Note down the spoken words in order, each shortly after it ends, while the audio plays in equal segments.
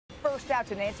first out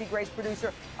to Nancy Grace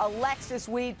producer Alexis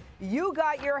Weed. You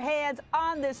got your hands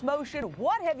on this motion.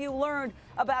 What have you learned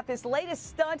about this latest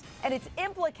stunt and its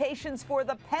implications for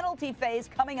the penalty phase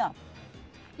coming up?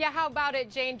 Yeah, how about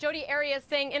it, Jane? Jodi Arias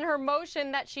saying in her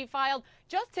motion that she filed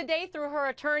just today through her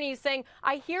attorneys saying,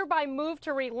 I hereby move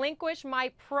to relinquish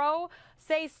my pro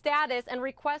se status and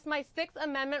request my Sixth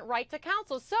Amendment right to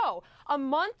counsel. So a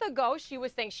month ago, she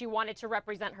was saying she wanted to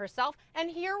represent herself. And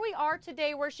here we are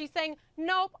today where she's saying,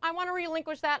 nope, I want to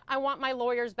relinquish that. I want my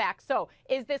lawyers back. So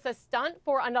is this a stunt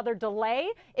for another delay?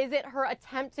 Is it her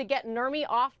attempt to get Nurmi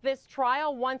off this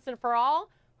trial once and for all?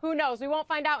 Who knows? We won't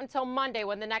find out until Monday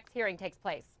when the next hearing takes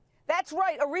place. That's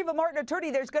right. Areva Martin,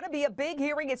 attorney, there's going to be a big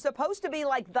hearing. It's supposed to be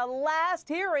like the last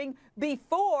hearing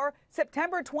before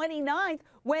September 29th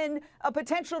when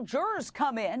potential jurors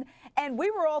come in. And we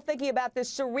were all thinking about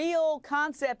this surreal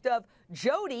concept of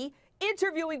Jodi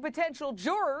interviewing potential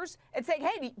jurors and saying,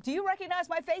 hey, do you recognize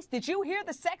my face? Did you hear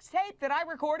the sex tape that I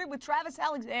recorded with Travis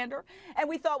Alexander? And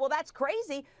we thought, well, that's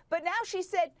crazy. But now she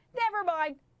said, never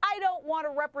mind. I don't want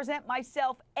to represent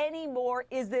myself anymore.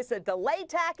 Is this a delay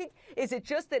tactic? Is it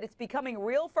just that it's becoming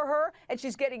real for her and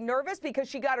she's getting nervous because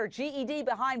she got her GED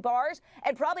behind bars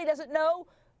and probably doesn't know?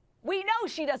 We know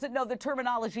she doesn't know the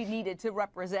terminology needed to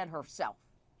represent herself.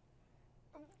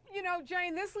 You know,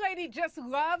 Jane, this lady just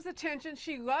loves attention.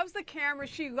 She loves the camera.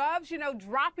 She loves,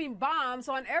 dropping bombs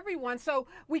on everyone. So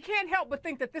we can't help but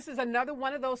think that this is another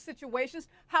one of those situations.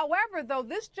 However, though,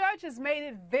 this judge has made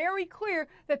it very clear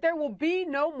that there will be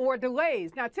no more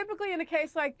delays. Now, typically in a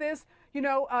case like this,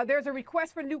 there's a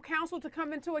request for new counsel to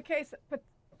come into a case, but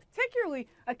particularly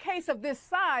a case of this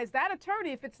size. That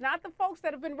attorney, if it's not the folks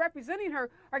that have been representing her,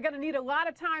 are going to need a lot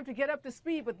of time to get up to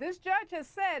speed. But this judge has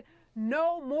said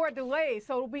no more delays.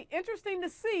 So it'll be interesting to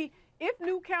see if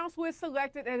new counsel is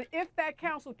selected and if that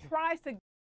counsel tries to